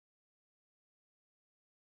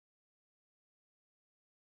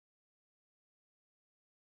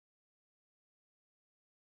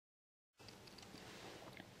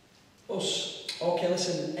Us. Okay,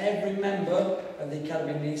 listen, every member of the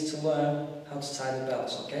academy needs to learn how to tie the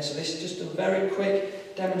belts, okay? So this is just a very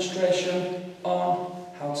quick demonstration on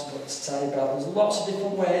how to tie a belt. There's lots of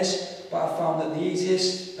different ways, but I found that the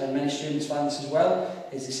easiest, and many students find this as well,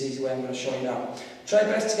 is this easy way I'm going to show you now. Try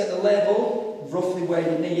best to get the label roughly where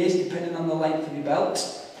your knee is, depending on the length of your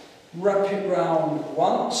belt. Wrap it round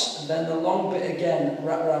once, and then the long bit again,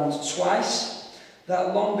 wrap round twice.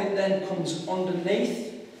 That long bit then comes underneath.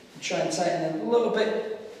 Try and tighten a little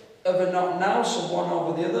bit of a knot now, so one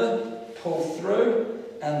over the other, pull through,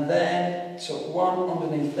 and then, so one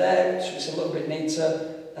underneath there, so it's a little bit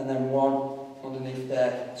neater, and then one underneath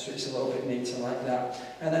there, so it's a little bit neater like that.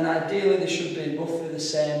 And then ideally they should be roughly the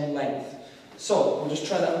same length. So, we'll just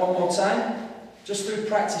try that one more time. Just through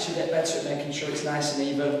practice you get better at making sure it's nice and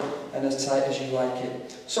even and as tight as you like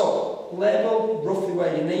it. So, label roughly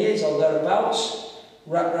where your knee is or thereabouts.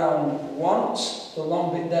 Wrap round once, the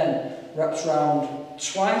long bit then wraps round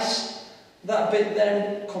twice. That bit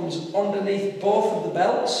then comes underneath both of the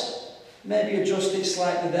belts. Maybe adjust it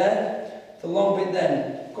slightly there. The long bit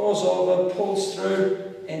then goes over, pulls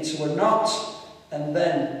through into a knot, and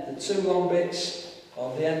then the two long bits,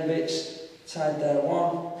 or the end bits, tied there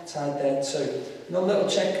one, tied there two. And a little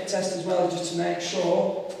check test as well, just to make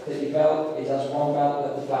sure that your belt, it has one belt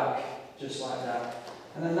at the back, just like that.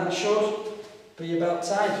 And then that should be your belt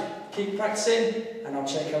tied. Keep practicing, and I'll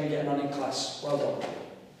check how you're getting on in class. Well done.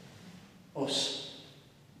 Us.